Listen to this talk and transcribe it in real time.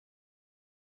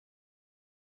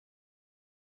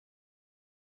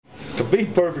To be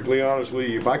perfectly honest with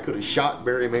you, if I could have shot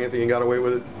Barry Manthe and got away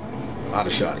with it, I'd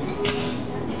have shot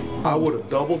him. I would have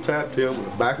double tapped him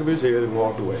with the back of his head and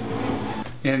walked away.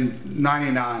 In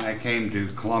 '99, I came to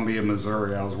Columbia,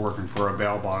 Missouri. I was working for a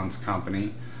bail bonds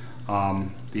company.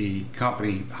 The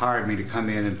company hired me to come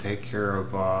in and take care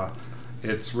of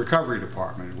its recovery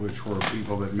department, which were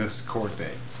people that missed court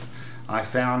dates. I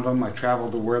found them, I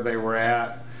traveled to where they were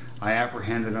at, I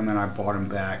apprehended them, and I brought them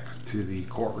back to the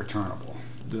court returnable.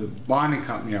 The bonding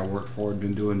company I worked for had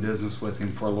been doing business with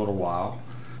him for a little while.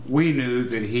 We knew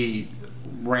that he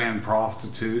ran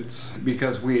prostitutes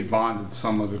because we had bonded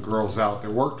some of the girls out that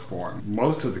worked for him.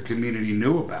 Most of the community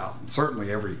knew about him.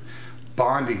 Certainly every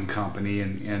bonding company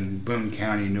in Boone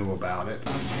County knew about it.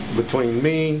 Between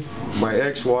me, my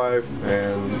ex-wife,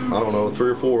 and I don't know, 3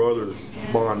 or 4 other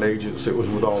bond agents that was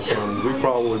with all terms, we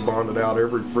probably bonded out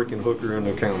every freaking hooker in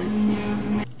the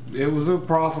county. It was a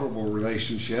profitable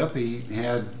relationship. He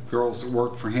had girls that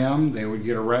worked for him. They would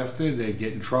get arrested, they'd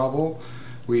get in trouble.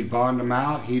 We'd bond them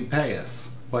out, he'd pay us.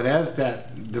 But as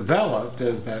that developed,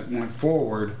 as that went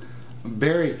forward,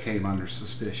 Barry came under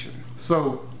suspicion.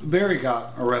 So Barry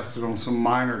got arrested on some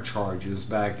minor charges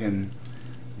back in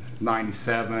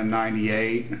 '97,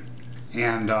 '98,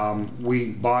 and we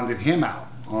bonded him out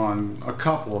on a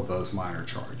couple of those minor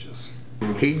charges.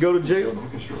 He'd go to jail,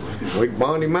 we'd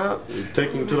bond him out, we'd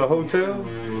take him to the hotel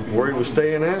where he was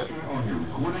staying at,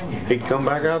 he'd come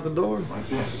back out the door,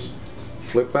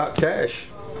 flip out cash.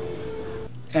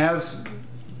 As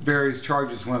Barry's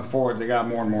charges went forward, they got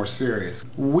more and more serious.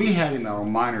 We had him out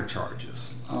on minor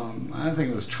charges. I think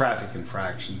it was traffic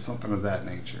infraction, something of that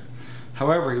nature.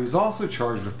 However, he was also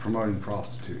charged with promoting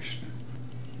prostitution.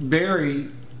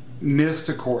 Barry missed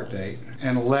a court date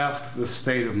and left the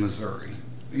state of Missouri.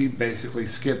 He basically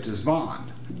skipped his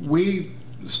bond. We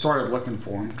started looking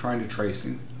for him, trying to trace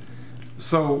him.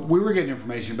 So we were getting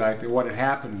information back that what had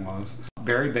happened was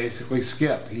Barry basically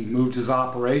skipped. He moved his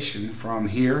operation from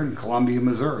here in Columbia,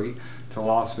 Missouri to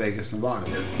Las Vegas,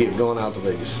 Nevada. He had gone out to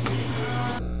Vegas.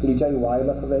 Did he tell you why he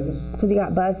left for Vegas? Because he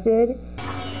got busted.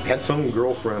 Had some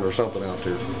girlfriend or something out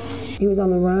there. He was on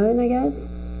the run, I guess.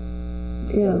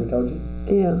 Yeah. He told you?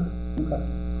 Yeah. Okay.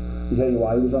 He tell you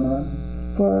why he was on the run?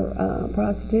 For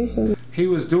prostitution. He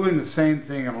was doing the same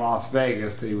thing in Las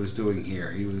Vegas that he was doing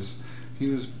here. He was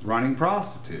running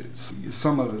prostitutes.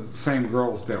 Some of the same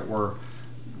girls that were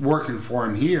working for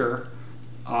him here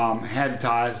had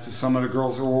ties to some of the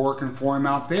girls that were working for him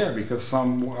out there because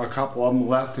a couple of them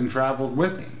left and traveled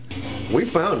with him. We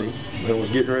found him and was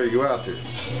getting ready to go out there.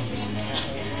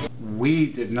 We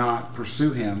did not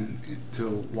pursue him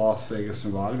to Las Vegas,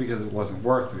 Nevada because it wasn't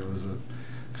worth it. It was a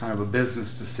kind of a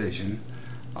business decision.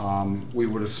 We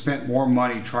would have spent more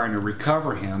money trying to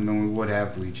recover him than we would have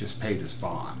if we just paid his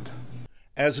bond.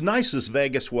 As nice as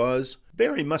Vegas was,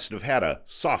 Barry must have had a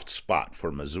soft spot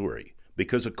for Missouri,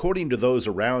 because according to those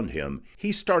around him,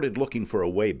 he started looking for a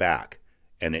way back,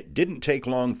 and it didn't take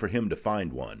long for him to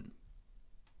find one.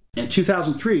 In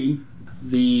 2003,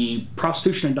 the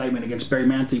prostitution indictment against Barry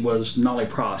Manthe was nolle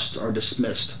prost, or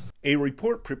dismissed. A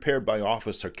report prepared by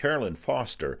Officer Carolyn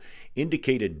Foster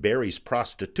indicated Barry's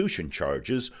prostitution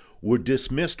charges were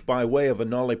dismissed by way of a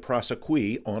nolle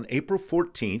prosequi on April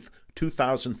 14,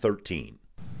 2013.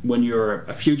 When you're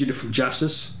a fugitive from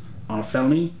justice on a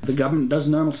felony, the government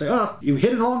doesn't normally say, oh, you've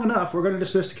hid it long enough, we're going to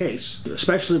dismiss the case.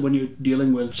 Especially when you're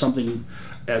dealing with something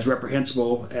as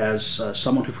reprehensible as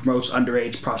someone who promotes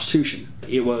underage prostitution.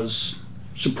 It was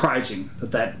surprising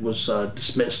that that was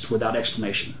dismissed without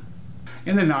explanation.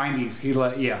 In the 90s,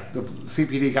 the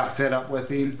CPD got fed up with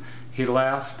him. He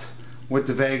left, went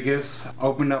to Vegas,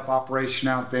 opened up operation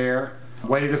out there,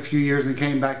 waited a few years and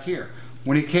came back here.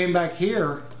 When he came back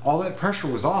here, all that pressure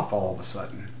was off all of a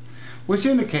sudden, which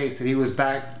indicates that he was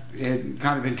back and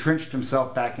kind of entrenched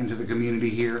himself back into the community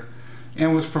here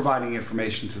and was providing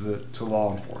information to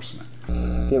law enforcement.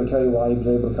 Did he ever tell you why he was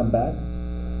able to come back?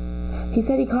 He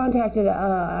said he contacted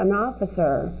an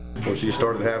officer. Once you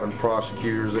started having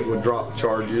prosecutors that would drop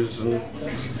charges, and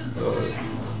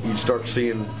you'd start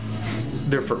seeing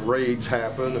different raids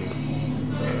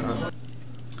happen.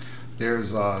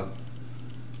 There's a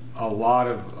lot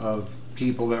of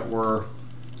people that were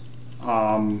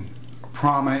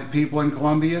prominent people in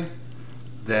Columbia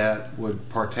that would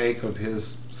partake of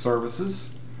his services.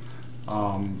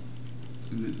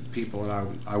 People that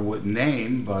I wouldn't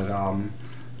name, but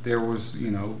there was,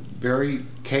 very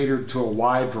catered to a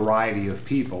wide variety of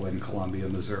people in Columbia,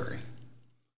 Missouri.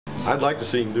 I'd like to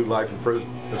see him do life in prison.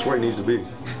 That's where he needs to be.